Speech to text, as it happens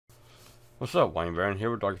What's up, Wayne Barron here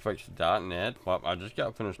with DrFix.net. Well, I just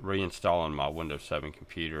got finished reinstalling my Windows 7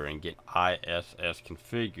 computer and get ISS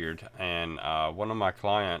configured, and one of my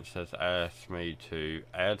clients has asked me to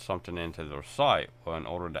add something into their site. Well, in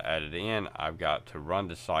order to add it in, I've got to run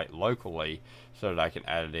the site locally so that I can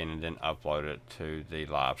add it in and then upload it to the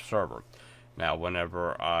live server. Now,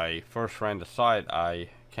 whenever I first ran the site, I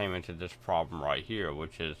came into this problem right here,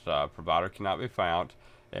 which is provider cannot be found.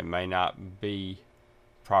 It may not be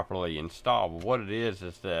properly installed. But what it is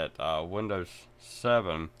that Windows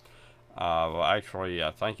 7, well, actually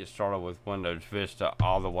I think it started with Windows Vista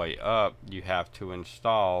all the way up. You have to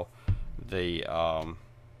install the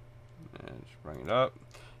let's bring it up.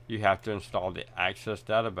 You have to install the Access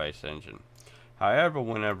Database Engine. However,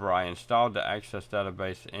 whenever I installed the Access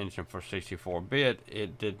Database Engine for 64-bit,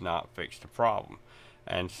 it did not fix the problem.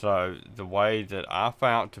 And so the way that I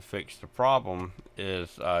found to fix the problem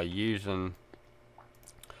is using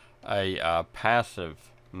a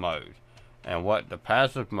passive mode. And what the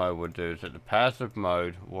passive mode will do is that the passive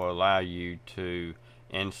mode will allow you to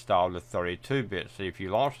install the 32-bit. So if you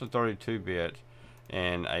launch the 32-bit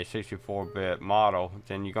in a 64-bit model,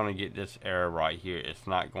 then you're going to get this error right here. It's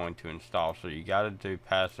not going to install. So you got to do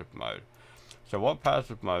passive mode. So what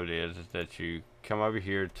passive mode is that you come over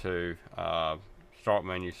here to start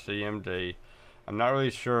menu, CMD. I'm not really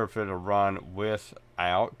sure if it'll run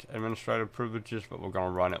without administrative privileges, but we're going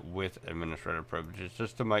to run it with administrative privileges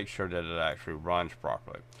just to make sure that it actually runs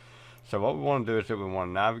properly. So what we want to do is that we want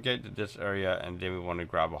to navigate to this area, and then we want to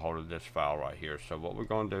grab a hold of this file right here. So what we're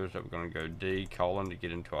going to do is that we're going to go D : to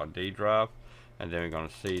get into our D drive, and then we're going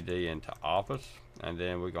to CD into Office, and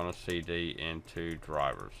then we're going to CD into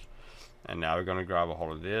drivers. And now we're going to grab a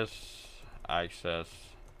hold of this Access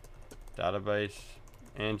Database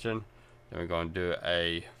Engine. Then we're going to do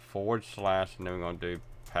a / and then we're going to do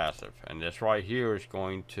passive. And this right here is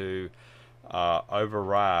going to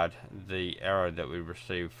override the error that we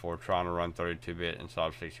received for trying to run 32-bit inside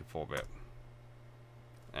of 64-bit.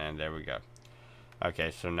 And there we go.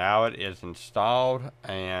 Okay, so now it is installed,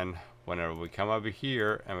 and whenever we come over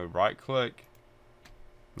here and we right click,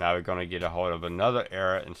 now we're going to get a hold of another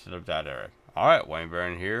error instead of that error. Alright, Wayne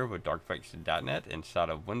Barron here with DrFix.net inside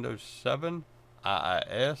of Windows 7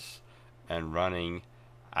 IIS and running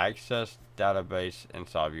Access Database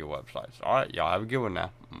inside of your websites. Alright, y'all have a good one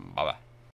now. Bye bye.